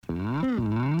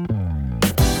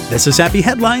This is Happy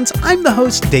Headlines. I'm the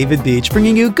host, David Beach,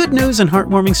 bringing you good news and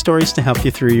heartwarming stories to help you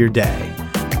through your day.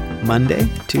 Monday,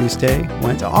 Tuesday,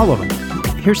 Wednesday, all of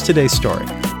them. Here's today's story.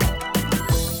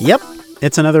 Yep,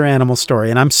 it's another animal story,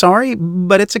 and I'm sorry,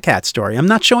 but it's a cat story. I'm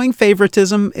not showing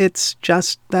favoritism. It's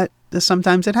just that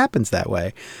sometimes it happens that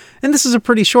way. And this is a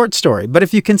pretty short story, but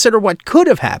if you consider what could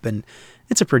have happened,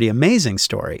 it's a pretty amazing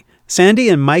story. Sandy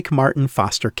and Mike Martin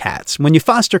foster cats. When you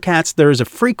foster cats, there is a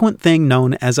frequent thing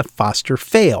known as a foster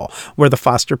fail, where the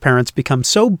foster parents become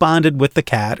so bonded with the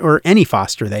cat, or any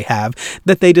foster they have,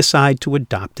 that they decide to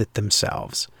adopt it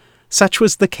themselves. Such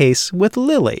was the case with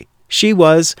Lily. She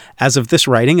was, as of this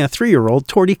writing, a 3-year-old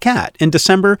tortie cat. In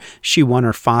December, she won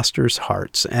her foster's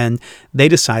hearts, and they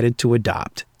decided to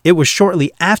adopt. It was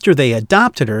shortly after they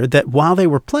adopted her that while they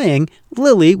were playing,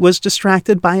 Lily was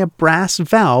distracted by a brass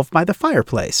valve by the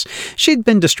fireplace. She'd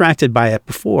been distracted by it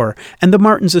before, and the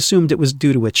Martins assumed it was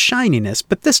due to its shininess,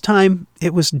 but this time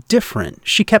it was different.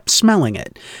 She kept smelling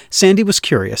it. Sandy was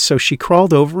curious, so she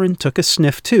crawled over and took a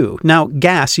sniff too. Now,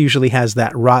 gas usually has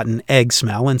that rotten egg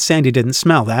smell, and Sandy didn't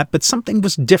smell that, but something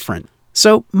was different.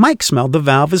 So Mike smelled the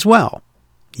valve as well.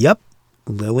 Yep.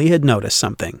 Lily had noticed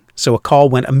something, so a call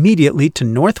went immediately to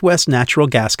Northwest Natural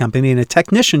Gas Company, and a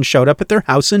technician showed up at their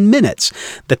house in minutes.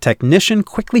 The technician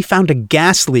quickly found a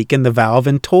gas leak in the valve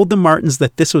and told the Martins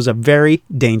that this was a very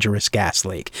dangerous gas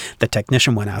leak. The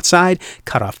technician went outside,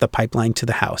 cut off the pipeline to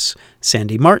the house.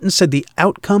 Sandy Martin said the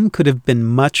outcome could have been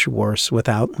much worse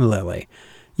without Lily.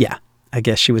 Yeah, I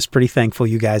guess she was pretty thankful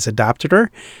you guys adopted her,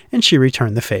 and she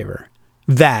returned the favor.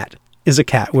 That is a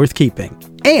cat worth keeping,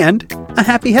 and a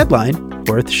happy headline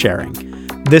worth sharing.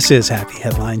 This is Happy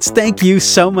Headlines. Thank you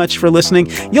so much for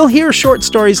listening. You'll hear short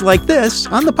stories like this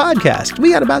on the podcast.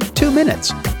 We got about 2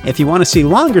 minutes. If you want to see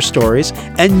longer stories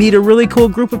and meet a really cool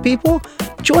group of people,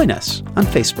 join us on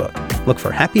Facebook. Look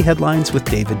for Happy Headlines with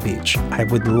David Beach. I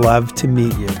would love to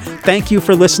meet you. Thank you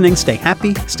for listening. Stay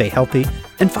happy, stay healthy,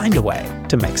 and find a way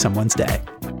to make someone's day.